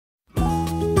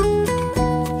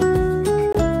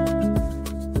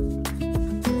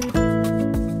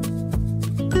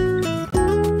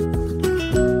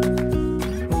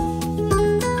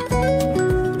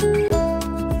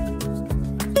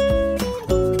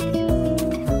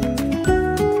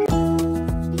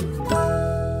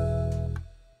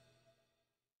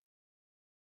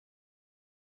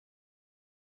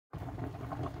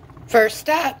First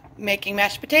step, making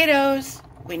mashed potatoes.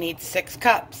 We need 6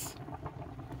 cups.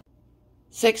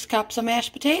 6 cups of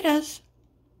mashed potatoes.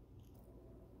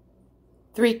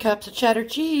 3 cups of cheddar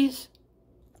cheese.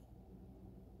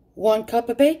 1 cup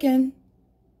of bacon.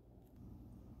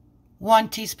 1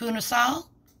 teaspoon of salt.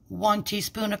 1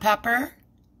 teaspoon of pepper.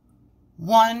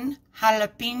 1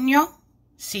 jalapeño,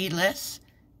 seedless,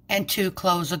 and 2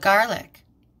 cloves of garlic.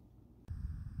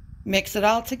 Mix it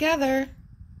all together.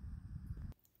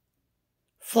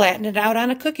 Flatten it out on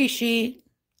a cookie sheet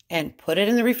and put it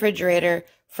in the refrigerator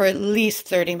for at least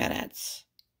 30 minutes.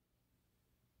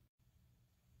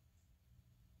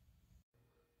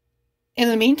 In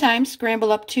the meantime,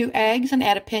 scramble up 2 eggs and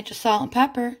add a pinch of salt and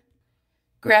pepper.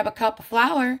 Grab a cup of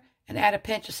flour and add a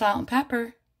pinch of salt and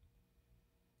pepper.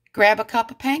 Grab a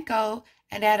cup of panko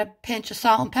and add a pinch of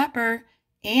salt and pepper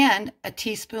and a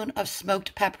teaspoon of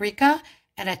smoked paprika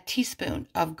and a teaspoon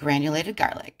of granulated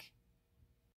garlic.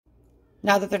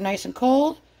 Now that they're nice and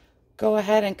cold, go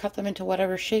ahead and cut them into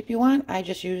whatever shape you want. I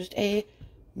just used a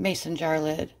mason jar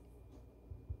lid.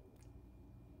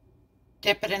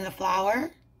 Dip it in the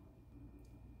flour.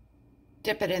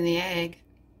 Dip it in the egg.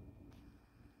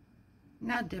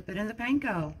 Now dip it in the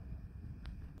panko.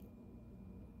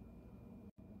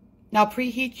 Now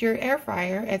preheat your air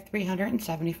fryer at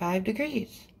 375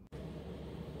 degrees.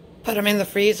 Put them in the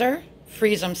freezer,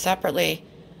 freeze them separately,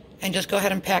 and just go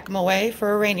ahead and pack them away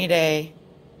for a rainy day.